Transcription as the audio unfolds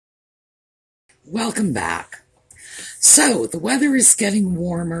Welcome back. So, the weather is getting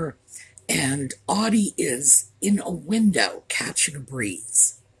warmer, and Audie is in a window catching a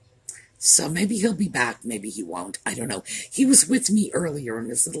breeze. So maybe he'll be back, maybe he won't, I don't know. He was with me earlier, and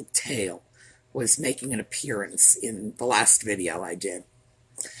his little tail was making an appearance in the last video I did.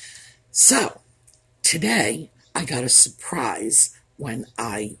 So, today I got a surprise when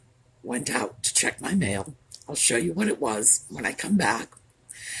I went out to check my mail. I'll show you what it was when I come back.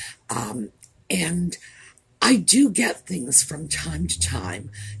 And I do get things from time to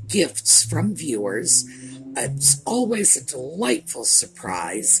time, gifts from viewers. It's always a delightful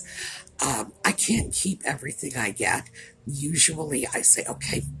surprise. I can't keep everything I get. Usually I say,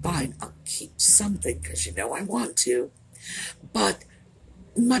 okay, fine, I'll keep something because you know I want to. But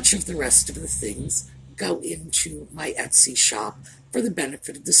much of the rest of the things go into my Etsy shop for the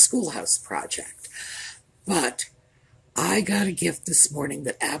benefit of the Schoolhouse Project. But I got a gift this morning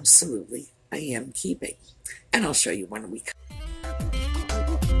that absolutely I am keeping. And I'll show you when we come.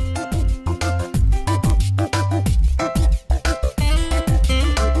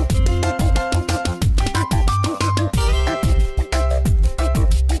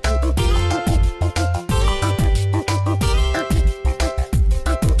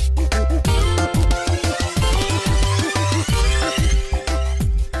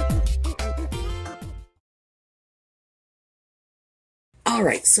 All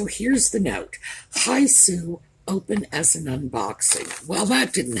right, so here's the note. Hi, Sue, open as an unboxing. Well,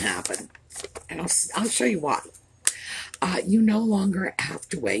 that didn't happen, and I'll show you why. You no longer have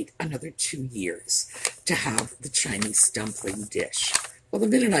to wait another 2 years to have the Chinese dumpling dish. Well, the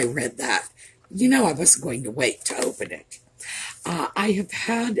minute I read that, you know I wasn't going to wait to open it. I have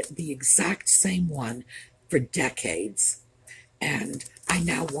had the exact same one for decades, and I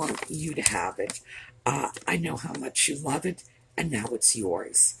now want you to have it. I know how much you love it, and now it's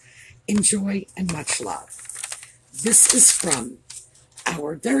yours. Enjoy and much love. This is from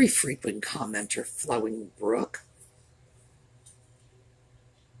our very frequent commenter, Flowing Brook.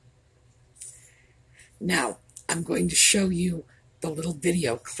 Now, I'm going to show you the little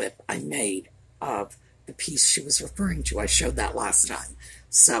video clip I made of the piece she was referring to. I showed that last time.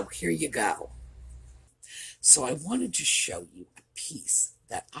 So here you go. So I wanted to show you a piece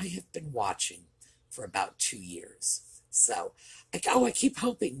that I have been watching for about 2 years. So, I keep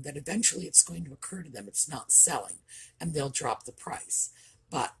hoping that eventually it's going to occur to them it's not selling and they'll drop the price.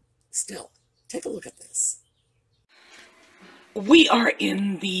 But still, take a look at this. We are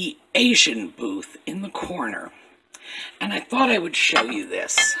in the Asian booth in the corner, and I thought I would show you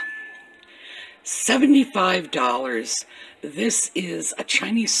this. $75. This is a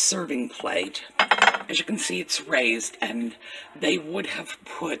Chinese serving plate. As you can see, it's raised, and they would have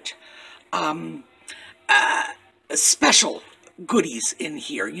put special goodies in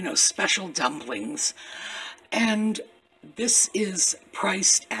here, you know, special dumplings. And this is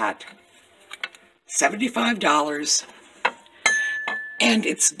priced at $75. And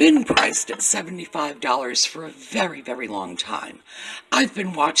it's been priced at $75 for a very, very long time. I've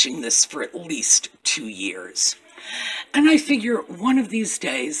been watching this for at least 2 years. And I figure one of these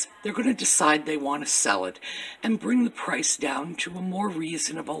days, they're going to decide they want to sell it and bring the price down to a more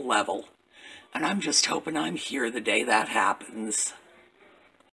reasonable level. And I'm just hoping I'm here the day that happens.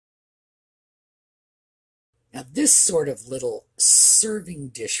 Now, this sort of little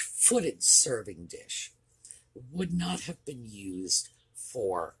serving dish, footed serving dish, would not have been used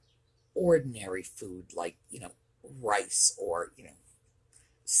for ordinary food like, you know, rice or, you know,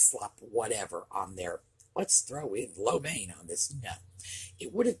 slop whatever on there. Let's throw in lo mein on this. No.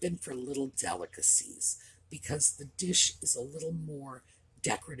 It would have been for little delicacies because the dish is a little more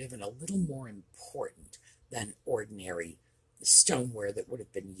decorative and a little more important than ordinary stoneware that would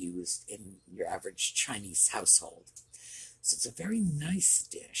have been used in your average Chinese household. So it's a very nice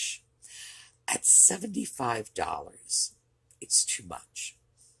dish. At $75, it's too much.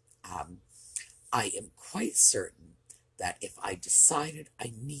 I am quite certain that if I decided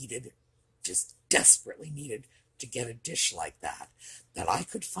I needed, just desperately needed to get a dish like that I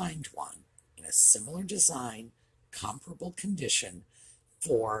could find one in a similar design, comparable condition,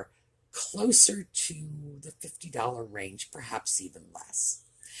 for closer to the $50 range, perhaps even less.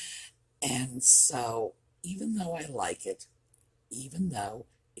 And so, even though I like it, even though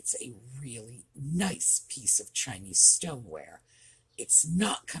it's a really nice piece of Chinese stoneware, it's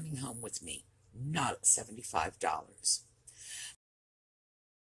not coming home with me, not at $75.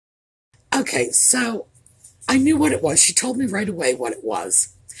 Okay, so I knew what it was. She told me right away what it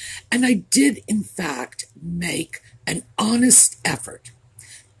was. And I did, in fact, make an honest effort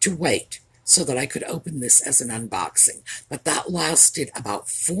to wait so that I could open this as an unboxing. But that lasted about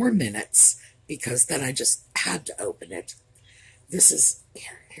 4 minutes because then I just had to open it. This is,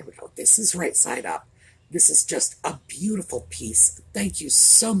 here we go. This is right side up. This is just a beautiful piece. Thank you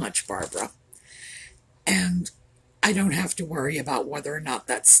so much, Barbara. And I don't have to worry about whether or not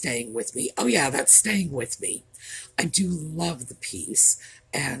that's staying with me. Oh yeah, that's staying with me. I do love the piece,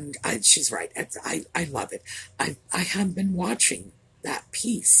 and she's right. I love it. I have been watching that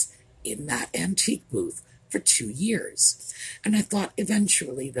piece in that antique booth for 2 years, and I thought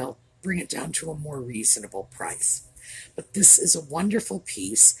eventually they'll bring it down to a more reasonable price. But this is a wonderful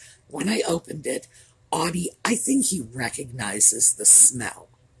piece. When I opened it, Audie, I think he recognizes the smell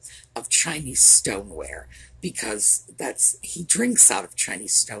of Chinese stoneware, because he drinks out of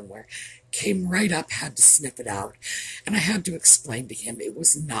Chinese stoneware. Came right up, had to sniff it out, and I had to explain to him it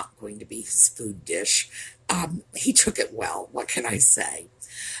was not going to be his food dish. He took it well, what can I say?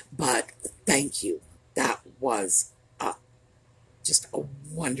 But thank you. That was just a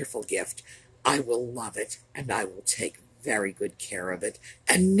wonderful gift. I will love it, and I will take very good care of it.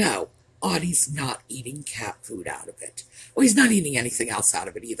 And no, Audie's not eating cat food out of it. Well, he's not eating anything else out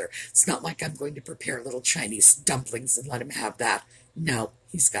of it either. It's not like I'm going to prepare little Chinese dumplings and let him have that. No,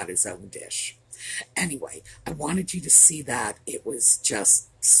 he's got his own dish. Anyway, I wanted you to see that. It was just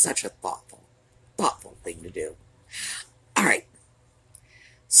such a thoughtful thing to do. All right,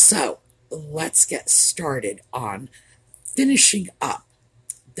 so let's get started on finishing up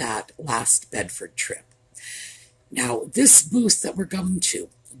that last Bedford trip. Now, this booth that we're going to,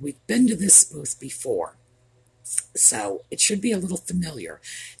 we've been to this booth before, so it should be a little familiar.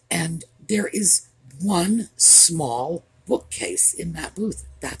 And there is one small bookcase in that booth.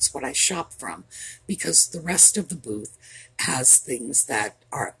 That's what I shop from, because the rest of the booth has things that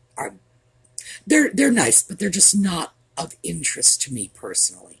they're nice, but they're just not of interest to me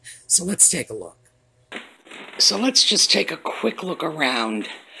personally. So let's take a look. So let's just take a quick look around.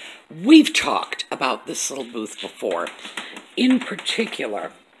 We've talked about this little booth before, in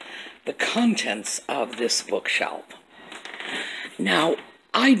particular, the contents of this bookshelf. Now,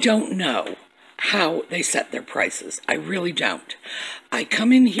 I don't know how they set their prices. I really don't. I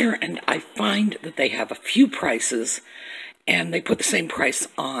come in here and I find that they have a few prices and they put the same price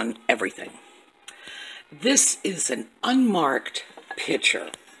on everything. This is an unmarked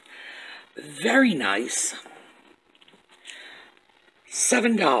picture. Very nice.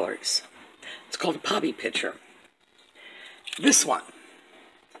 $7. It's called a poppy pitcher. This one,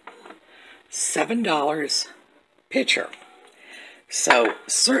 $7 pitcher. So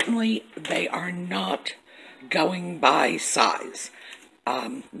certainly they are not going by size.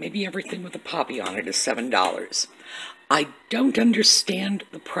 Maybe everything with a poppy on it is $7. I don't understand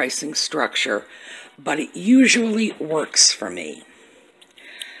the pricing structure, but it usually works for me.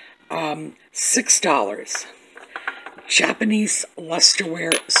 $6. Japanese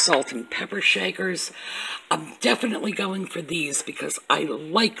lusterware salt and pepper shakers. I'm definitely going for these because I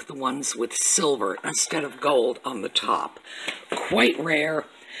like the ones with silver instead of gold on the top. Quite rare,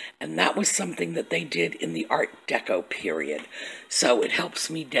 and that was something that they did in the Art Deco period, so it helps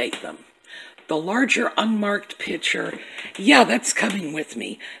me date them. The larger unmarked pitcher, yeah, that's coming with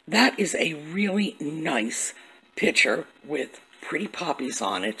me. That is a really nice pitcher with pretty poppies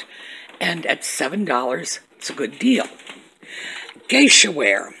on it, and at $7, it's a good deal. Geisha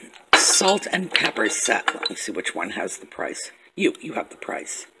ware, salt and pepper set. Let me see which one has the price. You have the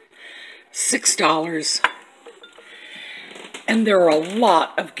price. $6. And there are a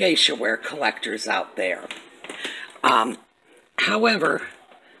lot of geisha ware collectors out there. However,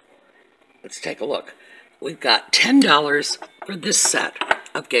 let's take a look. We've got $10 for this set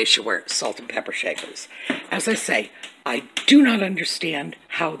of geisha ware salt and pepper shakers. As I say, I do not understand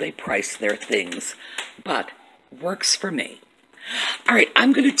how they price their things, but works for me. All right,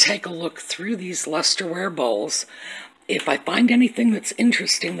 I'm going to take a look through these lusterware bowls. If I find anything that's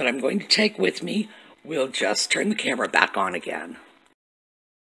interesting that I'm going to take with me, we'll just turn the camera back on again.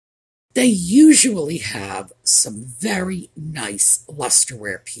 They usually have some very nice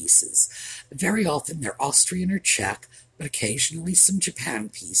lusterware pieces. Very often they're Austrian or Czech, but occasionally some Japan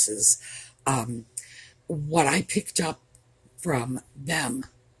pieces. What I picked up from them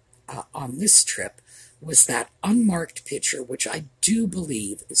on this trip was that unmarked pitcher, which I do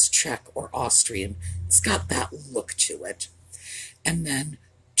believe is Czech or Austrian. It's got that look to it. And then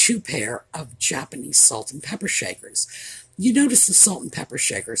 2 pair of Japanese salt and pepper shakers. You notice the salt and pepper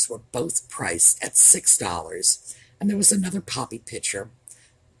shakers were both priced at $6. And there was another poppy pitcher,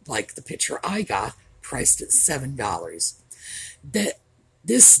 like the pitcher I got, priced at $7.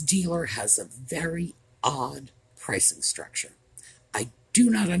 This dealer has a very odd pricing structure. I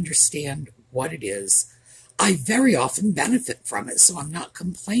do not understand what it is. I very often benefit from it, so I'm not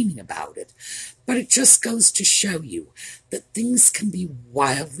complaining about it. But it just goes to show you that things can be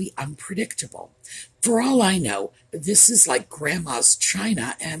wildly unpredictable. For all I know, this is like grandma's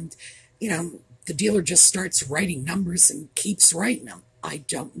china, and, the dealer just starts writing numbers and keeps writing them. I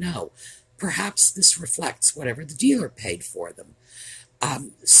don't know. Perhaps this reflects whatever the dealer paid for them.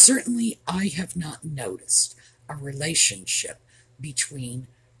 Certainly, I have not noticed a relationship between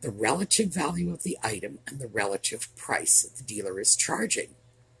the relative value of the item and the relative price that the dealer is charging.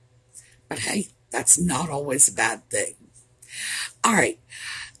 But hey, that's not always a bad thing. All right,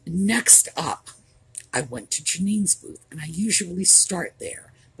 next up, I went to Janine's booth, and I usually start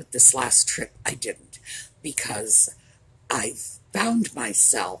there, but this last trip I didn't, because I found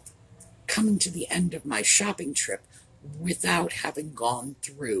myself coming to the end of my shopping trip without having gone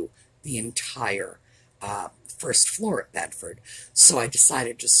through the entire first floor at Bedford. So I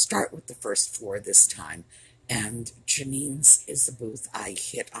decided to start with the first floor this time, and Janine's is the booth I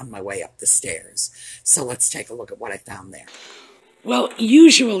hit on my way up the stairs. So let's take a look at what I found there. Well,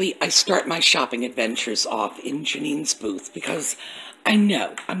 usually I start my shopping adventures off in Janine's booth because I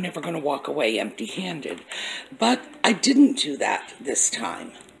know I'm never going to walk away empty-handed, but I didn't do that this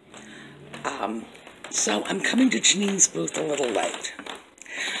time. So I'm coming to Janine's booth a little late.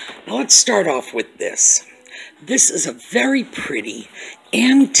 Now let's start off with this. This is a very pretty,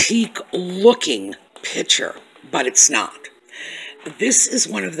 antique-looking picture, but it's not. This is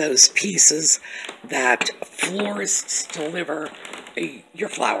one of those pieces that florists deliver your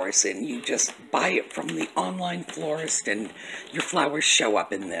flowers in. You just buy it from the online florist and your flowers show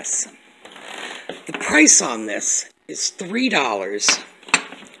up in this. The price on this is $3,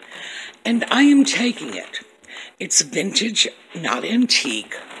 and I am taking it. It's vintage, not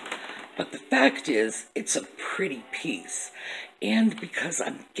antique. But the fact is, it's a pretty piece, and because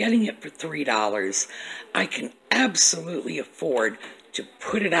I'm getting it for $3, I can absolutely afford to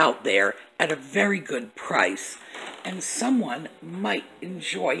put it out there at a very good price, and someone might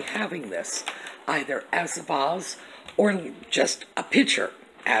enjoy having this, either as a vase or just a pitcher,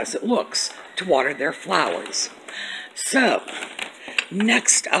 as it looks, to water their flowers. So,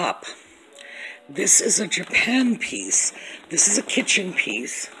 next up, this is a Japan piece. This is a kitchen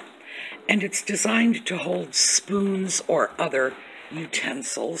piece, and it's designed to hold spoons or other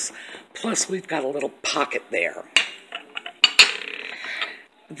utensils. Plus, we've got a little pocket there.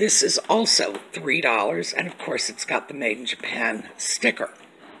 This is also $3, and of course, it's got the Made in Japan sticker.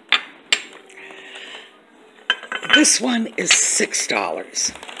 This one is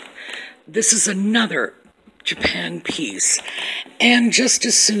 $6. This is another Japan piece, and just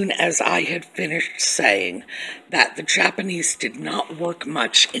as soon as I had finished saying that the Japanese did not work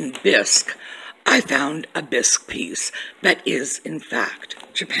much in bisque, I found a bisque piece that is, in fact,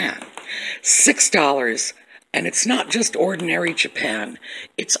 Japan. $6, and it's not just ordinary Japan,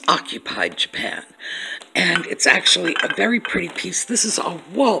 it's occupied Japan. And it's actually a very pretty piece. This is a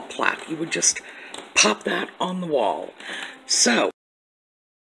wall plaque. You would just pop that on the wall. So,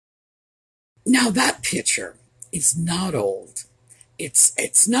 now that picture is not old.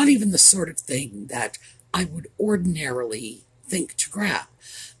 It's not even the sort of thing that I would ordinarily think to grab.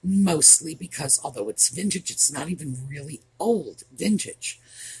 Mostly because, although it's vintage, it's not even really old vintage.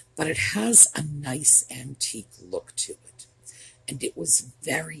 But it has a nice antique look to it. And it was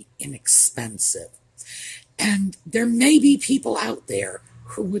very inexpensive. And there may be people out there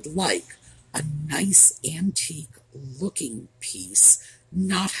who would like a nice antique looking piece,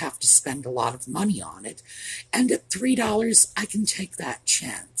 not have to spend a lot of money on it, and at $3 I can take that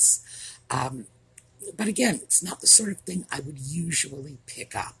chance. But again, it's not the sort of thing I would usually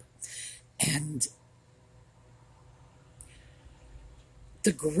pick up. And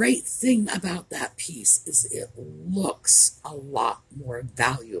the great thing about that piece is it looks a lot more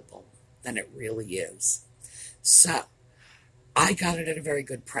valuable than it really is. So I got it at a very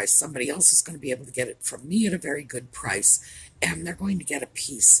good price. Somebody else is going to be able to get it from me at a very good price, and they're going to get a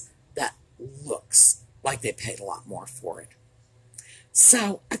piece that looks like they paid a lot more for it.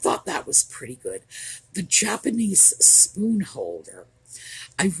 So I thought that was pretty good. The Japanese spoon holder,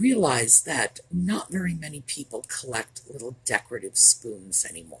 I realized that not very many people collect little decorative spoons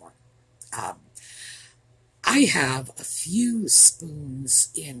anymore. I have a few spoons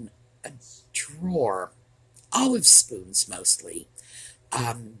in a drawer, olive spoons mostly,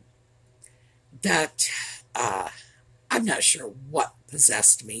 that I'm not sure what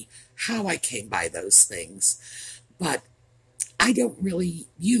possessed me, how I came by those things, but I don't really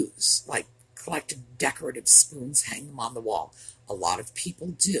use, like, collected decorative spoons, hang them on the wall. A lot of people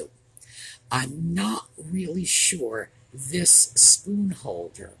do. I'm not really sure this spoon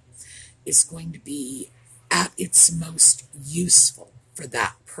holder is going to be at its most useful for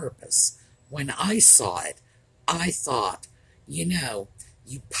that purpose. When I saw it, I thought, you know,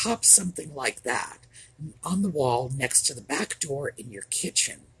 you pop something like that on the wall next to the back door in your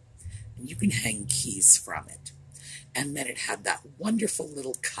kitchen, and you can hang keys from it. And then it had that wonderful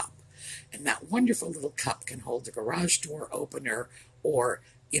little cup, and that wonderful little cup can hold a garage door opener or,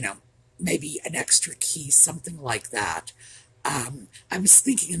 you know, maybe an extra key, something like that. I was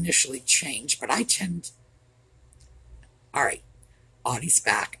thinking initially change, but I tend... All right, Audie's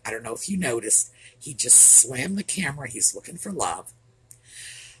back. I don't know if you noticed. He just slammed the camera. He's looking for love.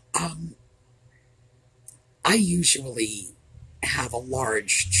 I usually have a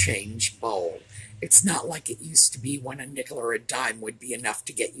large change bowl. It's not like it used to be when a nickel or a dime would be enough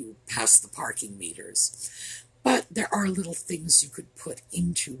to get you past the parking meters. But there are little things you could put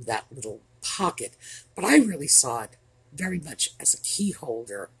into that little pocket. But I really saw it very much as a key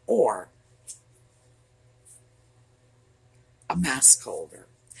holder or a mask holder.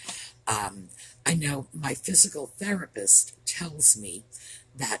 I know my physical therapist tells me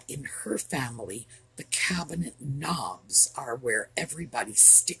that in her family, the cabinet knobs are where everybody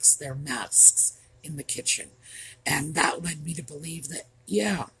sticks their masks in the kitchen. And that led me to believe that,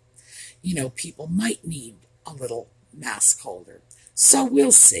 yeah, you know, people might need a little mask holder. So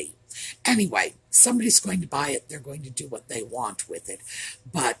we'll see. Anyway, somebody's going to buy it. They're going to do what they want with it.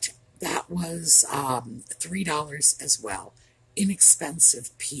 But that was $3 as well.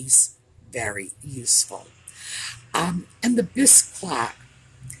 Inexpensive piece, very useful. And the bisque plaque,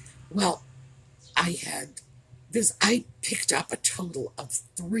 well, I picked up a total of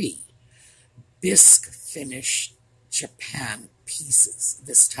 3 bisque finish Japan pieces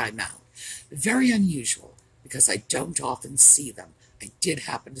this time out. Very unusual because I don't often see them. I did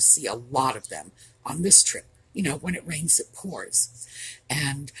happen to see a lot of them on this trip. You know, when it rains, it pours.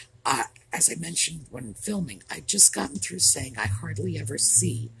 And as I mentioned when filming, I'd just gotten through saying I hardly ever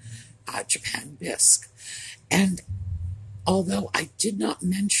see Japan bisque. And although I did not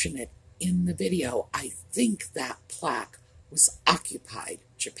mention it in the video, I think that plaque was occupied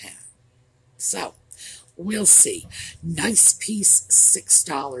Japan. So, we'll see. Nice piece,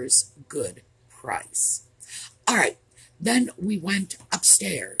 $6, good price. All right, then we went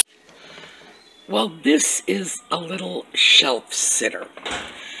upstairs. Well, this is a little shelf sitter.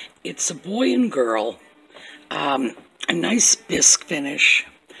 It's a boy and girl, a nice bisque finish,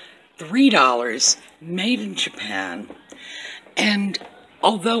 $3, made in Japan. And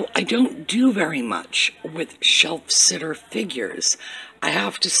although I don't do very much with shelf sitter figures, I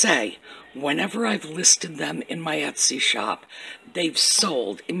have to say, whenever I've listed them in my Etsy shop, they've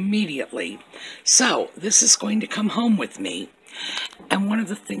sold immediately. So this is going to come home with me. And one of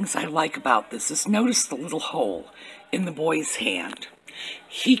the things I like about this is notice the little hole in the boy's hand.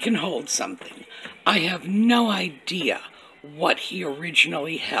 He can hold something. I have no idea what he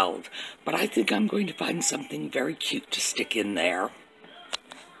originally held, but I think I'm going to find something very cute to stick in there.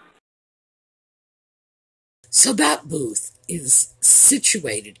 So that booth is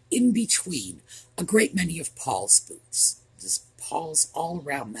situated in between a great many of Paul's booths. There's Paul's all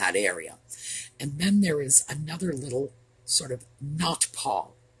around that area. And then there is another little sort of not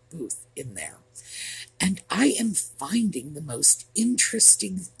Paul booth in there. And I am finding the most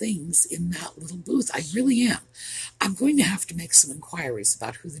interesting things in that little booth. I really am. I'm going to have to make some inquiries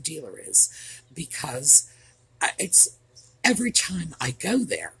about who the dealer is, because it's every time I go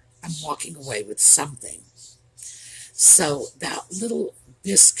there, I'm walking away with something. So that little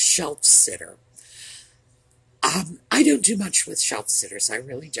bisque shelf sitter, I don't do much with shelf sitters. I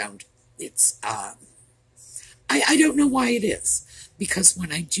really don't. It's, I don't know why it is, because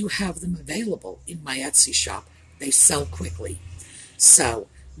when I do have them available in my Etsy shop, they sell quickly. So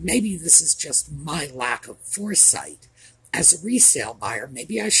maybe this is just my lack of foresight. As a resale buyer,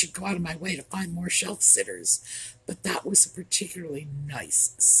 maybe I should go out of my way to find more shelf sitters. But that was a particularly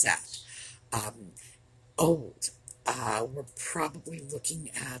nice set. Old. We're probably looking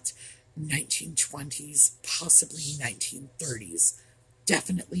at 1920s, possibly 1930s.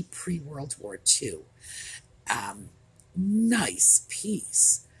 Definitely pre-World War II. Nice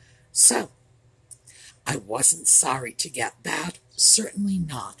piece. So, I wasn't sorry to get that. Certainly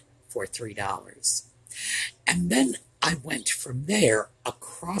not for $3. And then I went from there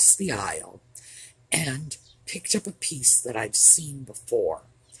across the aisle and picked up a piece that I've seen before.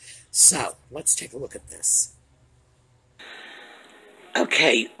 So, let's take a look at this.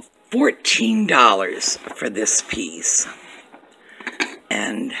 Okay, $14 for this piece.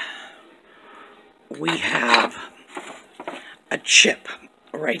 And we have a chip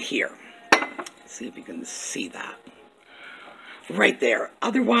right here. See if you can see that. right there.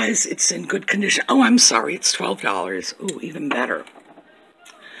 Otherwise, it's in good condition. Oh, I'm sorry, it's $12. Ooh, even better.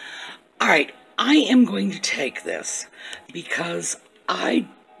 All right, I am going to take this because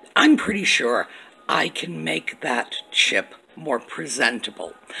I'm pretty sure I can make that chip more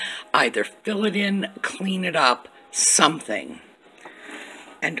presentable. Either fill it in, clean it up, something.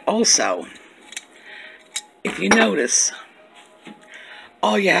 And also, if you notice,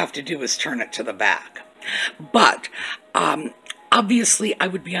 all you have to do is turn it to the back. But obviously, I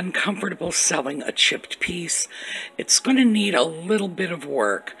would be uncomfortable selling a chipped piece. It's going to need a little bit of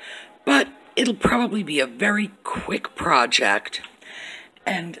work, but it'll probably be a very quick project.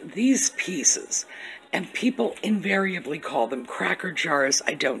 And these pieces, and people invariably call them cracker jars,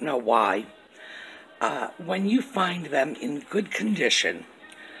 I don't know why. When you find them in good condition,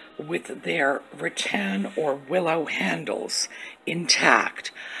 with their rattan or willow handles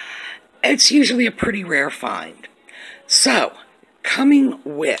intact, it's usually a pretty rare find. So, coming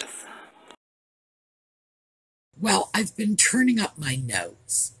with... Well, I've been turning up my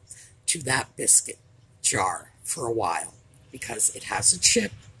nose to that biscuit jar for a while because it has a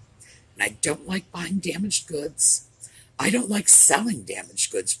chip, and I don't like buying damaged goods. I don't like selling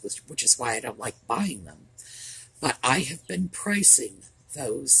damaged goods, which is why I don't like buying them. But I have been pricing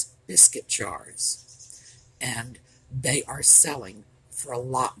those biscuit jars, and they are selling for a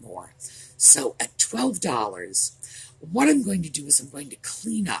lot more. So at $12, what I'm going to do is I'm going to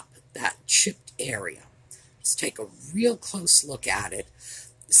clean up that chipped area. Just take a real close look at it,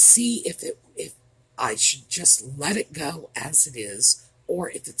 see if I should just let it go as it is, or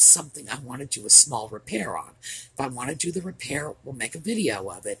if it's something I want to do a small repair on. If I want to do the repair, we'll make a video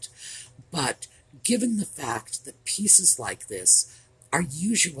of it. But given the fact that pieces like this are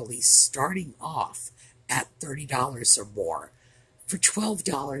usually starting off at $30 or more, for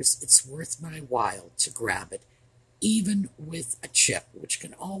 $12, it's worth my while to grab it, even with a chip, which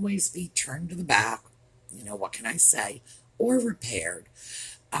can always be turned to the back, you know, what can I say, or repaired.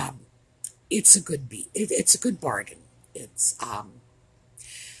 It's a good it's a good bargain.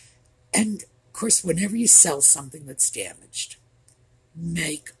 And of course, whenever you sell something that's damaged,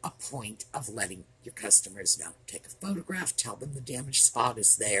 make a point of letting your customers know. Take a photograph, tell them the damaged spot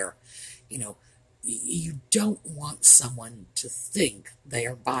is there. You know, you don't want someone to think they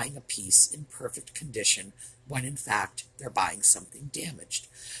are buying a piece in perfect condition when in fact they're buying something damaged.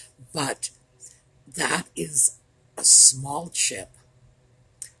 But that is a small chip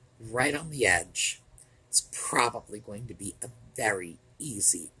right on the edge. It's probably going to be a very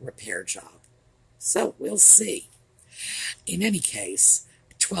easy repair job. So we'll see. In any case,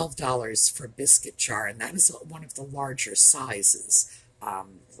 $12 for a biscuit jar, and that is one of the larger sizes,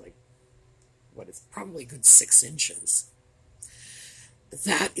 like what is probably a good 6 inches.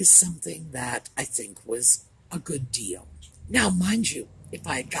 That is something that I think was a good deal. Now, mind you, if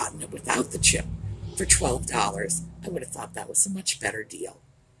I had gotten it without the chip for $12, I would have thought that was a much better deal.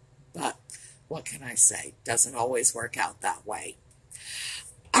 But what can I say? Doesn't always work out that way.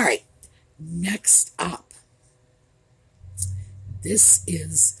 All right, next up. This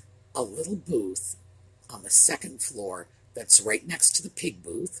is a little booth on the second floor that's right next to the pig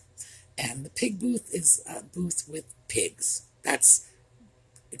booth. And the pig booth is a booth with pigs.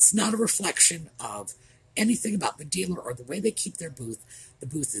 It's not a reflection of anything about the dealer or the way they keep their booth. The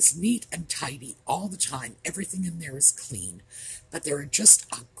booth is neat and tidy all the time. Everything in there is clean. But there are just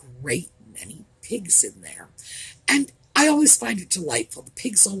a great many pigs in there. And I always find it delightful. The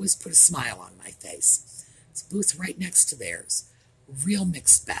pigs always put a smile on my face. It's a booth right next to theirs. Real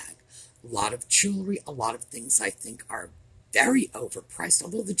mixed bag. A lot of jewelry, a lot of things I think are very overpriced,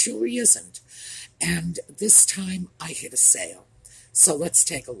 although the jewelry isn't. And this time I hit a sale. So let's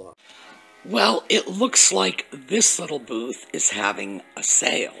take a look. Well, it looks like this little booth is having a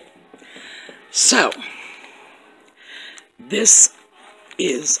sale. So, this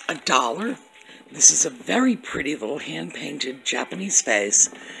is $1. This is a very pretty little hand-painted Japanese face.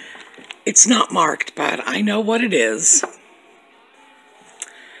 It's not marked, but I know what it is.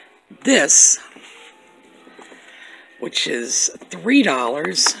 This, which is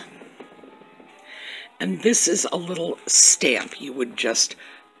 $3, and this is a little stamp. You would just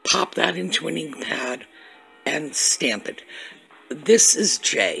pop that into an ink pad and stamp it. This is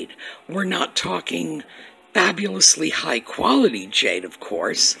jade. We're not talking fabulously high-quality jade, of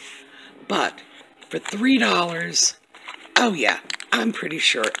course, but for $3, oh yeah, I'm pretty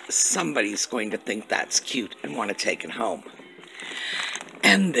sure somebody's going to think that's cute and want to take it home.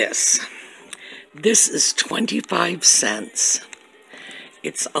 And this is 25 cents.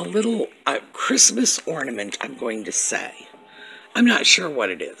 It's a little Christmas ornament, I'm going to say. I'm not sure what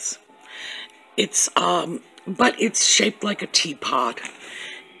it is. It's but it's shaped like a teapot.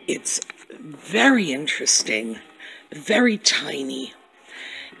 It's very interesting, very tiny,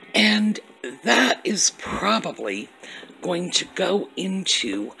 and that is probably going to go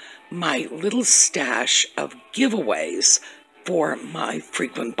into my little stash of giveaways for my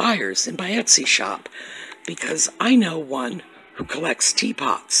frequent buyers in my Etsy shop, because I know one who collects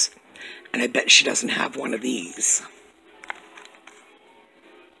teapots, and I bet she doesn't have one of these.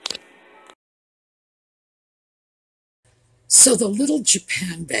 So the little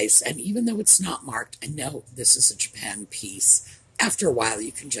Japan vase, and even though it's not marked, I know this is a Japan piece. After a while,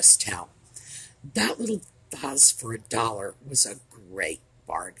 you can just tell. That little vase for $1 was a great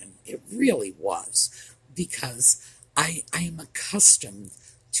bargain. It really was, because I am accustomed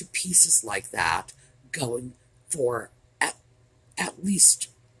to pieces like that going for at least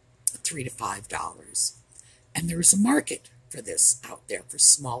 $3 to $5. And there's a market for this out there, for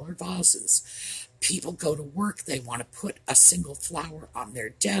smaller vases. People go to work, they want to put a single flower on their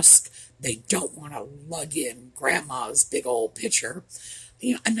desk. They don't want to lug in grandma's big old pitcher.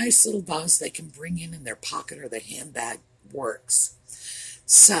 You know, a nice little vase they can bring in their pocket or their handbag works.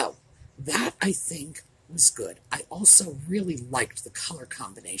 So that, I think, was good. I also really liked the color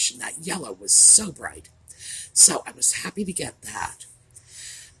combination. That yellow was so bright. So I was happy to get that.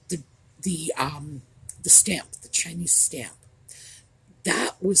 The stamp, the Chinese stamp,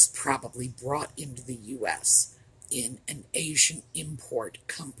 that was probably brought into the U.S. in an Asian import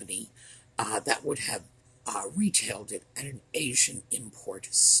company that would have retailed it at an Asian import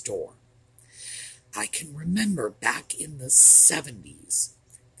store. I can remember back in the 70s,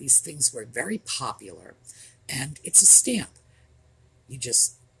 these things were very popular, and it's a stamp. You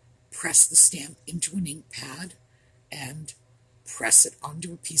just press the stamp into an ink pad and press it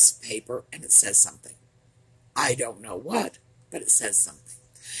onto a piece of paper, and it says something. I don't know what, but it says something.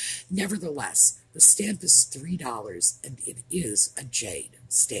 Nevertheless, the stamp is $3, and it is a jade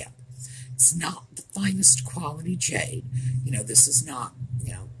stamp. It's not the finest quality jade. You know, this is not,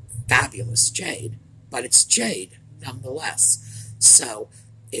 fabulous jade, but it's jade nonetheless. So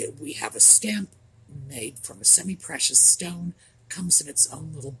we have a stamp made from a semi-precious stone, comes in its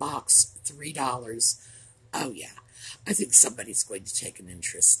own little box, $3. Oh yeah, I think somebody's going to take an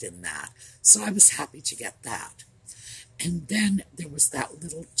interest in that. So I was happy to get that. And then there was that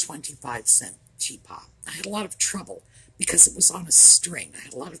little 25-cent teapot. I had a lot of trouble because it was on a string. I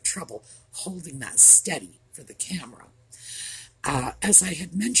had a lot of trouble holding that steady for the camera. As I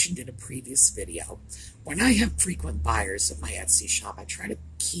had mentioned in a previous video, when I have frequent buyers at my Etsy shop, I try to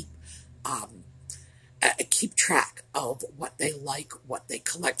keep track of what they like, what they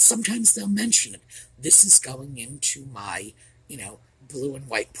collect. Sometimes they'll mention it. This is going into my, blue and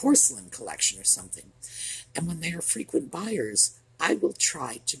white porcelain collection or something. And when they are frequent buyers, I will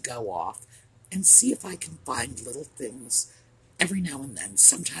try to go off and see if I can find little things every now and then.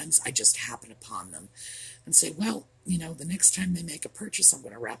 Sometimes I just happen upon them and say, well, the next time they make a purchase, I'm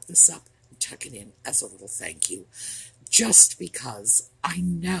going to wrap this up and tuck it in as a little thank you. Just because I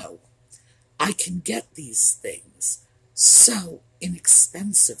know I can get these things so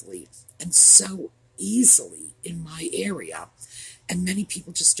inexpensively and so easily in my area, and many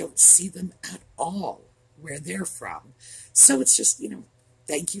people just don't see them at all where they're from. So it's just,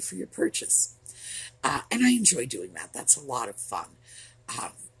 thank you for your purchase. And I enjoy doing that. That's a lot of fun.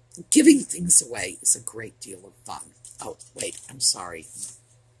 Giving things away is a great deal of fun. Oh, wait, I'm sorry.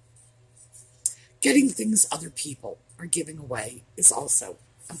 Getting things other people are giving away is also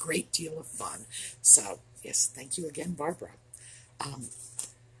a great deal of fun. So, yes, thank you again, Barbara.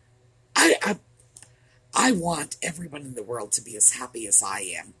 I want everyone in the world to be as happy as I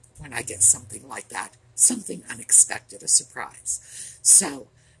am when I get something like that, something unexpected, a surprise. So,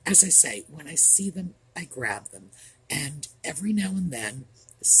 as I say, when I see them, I grab them. And every now and then,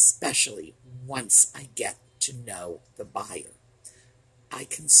 especially once I get to know the buyer, I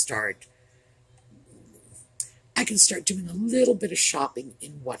can start doing a little bit of shopping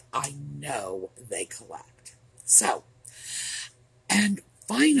in what I know they collect. So, and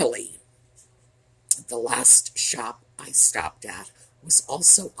finally, the last shop I stopped at was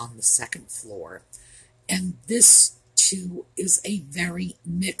also on the second floor, and this too is a very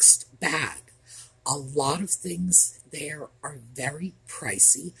mixed bag. A lot of things there are very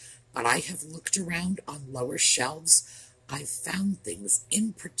pricey, but I have looked around on lower shelves. I've found things,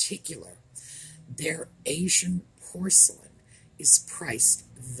 in particular, their Asian porcelain is priced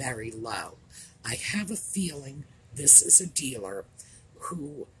very low. I have a feeling this is a dealer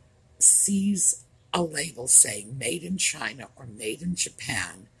who sees a label saying made in China or made in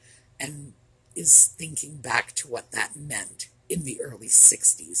Japan and is thinking back to what that meant in the early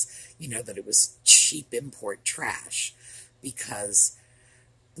 60s, you know, that it was cheap import trash, because,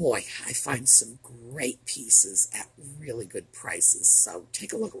 boy, I find some great pieces at really good prices. So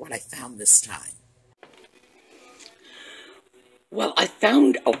take a look at what I found this time. Well, I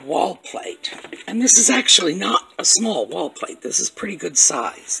found a wall plate, and this is actually not a small wall plate. This is pretty good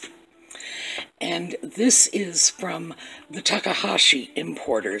sized. And this is from the Takahashi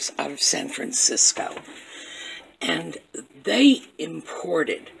importers out of San Francisco. And they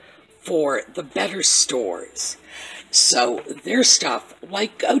imported for the better stores. So their stuff,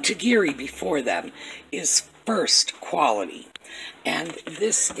 like Otagiri before them, is first quality. And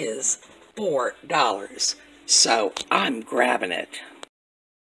this is $4. So I'm grabbing it.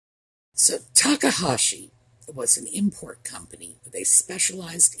 So Takahashi was an import company. They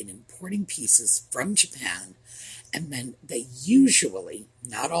specialized in importing pieces from Japan, and then they usually,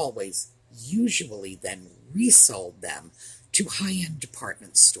 not always, usually then resold them to high-end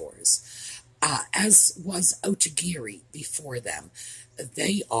department stores. As was Otagiri before them.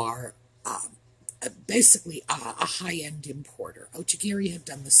 They are basically a high-end importer. Otagiri have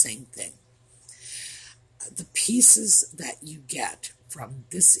done the same thing. The pieces that you get from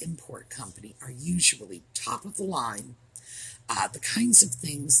this import company are usually top of the line, the kinds of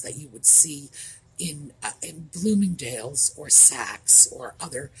things that you would see in Bloomingdale's or Saks or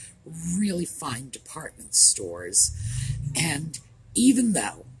other really fine department stores. And even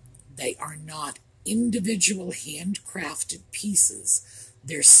though they are not individual handcrafted pieces,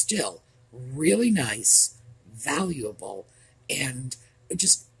 they're still really nice, valuable, and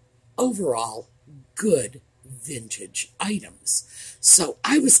just overall good vintage items. So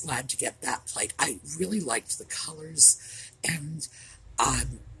I was glad to get that plate. I really liked the colors, and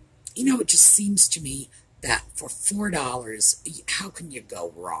you know, it just seems to me that for $4, how can you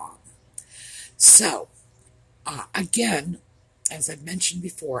go wrong? So again, as I've mentioned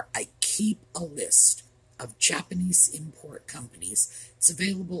before, I keep a list of Japanese import companies. It's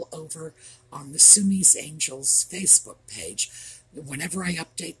available over on the Sumi's Angels Facebook page. Whenever I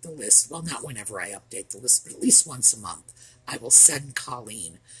update the list, well, not whenever I update the list, but at least once a month, I will send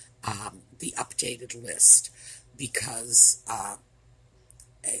Colleen the updated list, because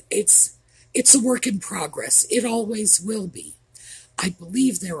it's a work in progress. It always will be. I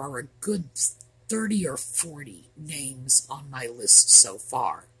believe there are a good 30 or 40 names on my list so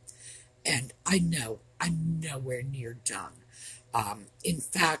far, and I know I'm nowhere near done. In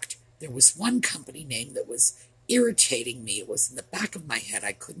fact, there was one company name that was irritating me. It was in the back of my head.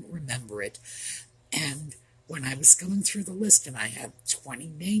 I couldn't remember it. And when I was going through the list and I had 20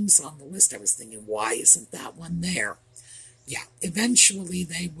 names on the list, I was thinking, why isn't that one there? Yeah, eventually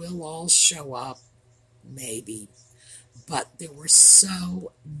they will all show up, maybe. But there were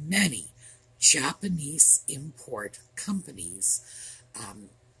so many Japanese import companies.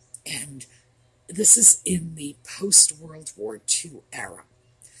 And this is in the post-World War II era.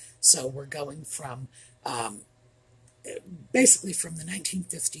 So we're going from basically from the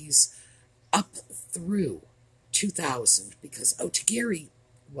 1950s up through 2000, because Otagiri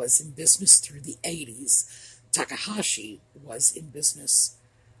was in business through the 80s. Takahashi was in business.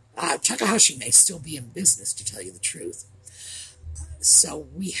 Takahashi may still be in business, to tell you the truth. So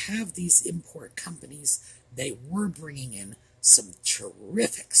we have these import companies. They were bringing in some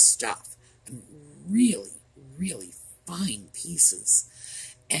terrific stuff and really, really fine pieces.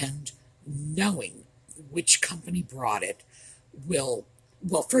 And knowing which company brought it will,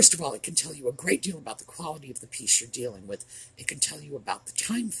 well, first of all, it can tell you a great deal about the quality of the piece you're dealing with. It can tell you about the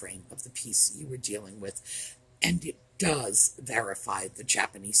time frame of the piece you were dealing with. And it does verify the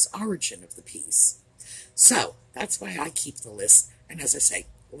Japanese origin of the piece. So that's why I keep the list. And as I say,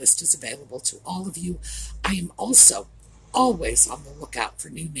 the list is available to all of you. I am also always on the lookout for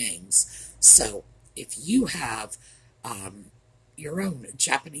new names. So if you have your own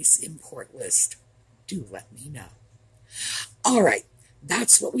Japanese import list, do let me know. All right,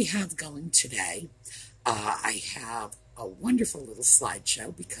 that's what we have going today. I have a wonderful little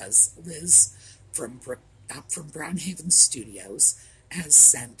slideshow because Liz from Brownhaven Studios has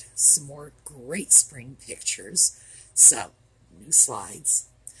sent some more great spring pictures. So, new slides.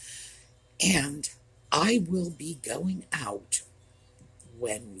 And I will be going out.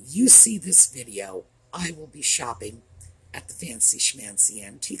 When you see this video, I will be shopping at the Fancy Schmancy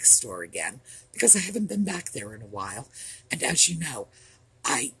Antique Store again, because I haven't been back there in a while. And as you know,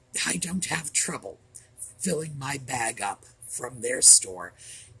 I don't have trouble filling my bag up from their store.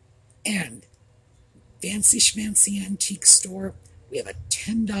 And Fancy Schmancy Antique Store, we have a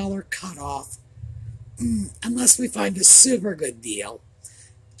 $10 cutoff, unless we find a super good deal,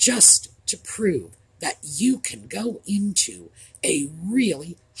 just to prove that you can go into a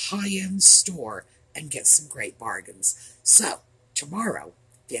really high-end store and get some great bargains. So, tomorrow,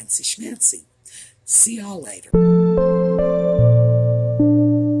 fancy schmancy. See y'all later.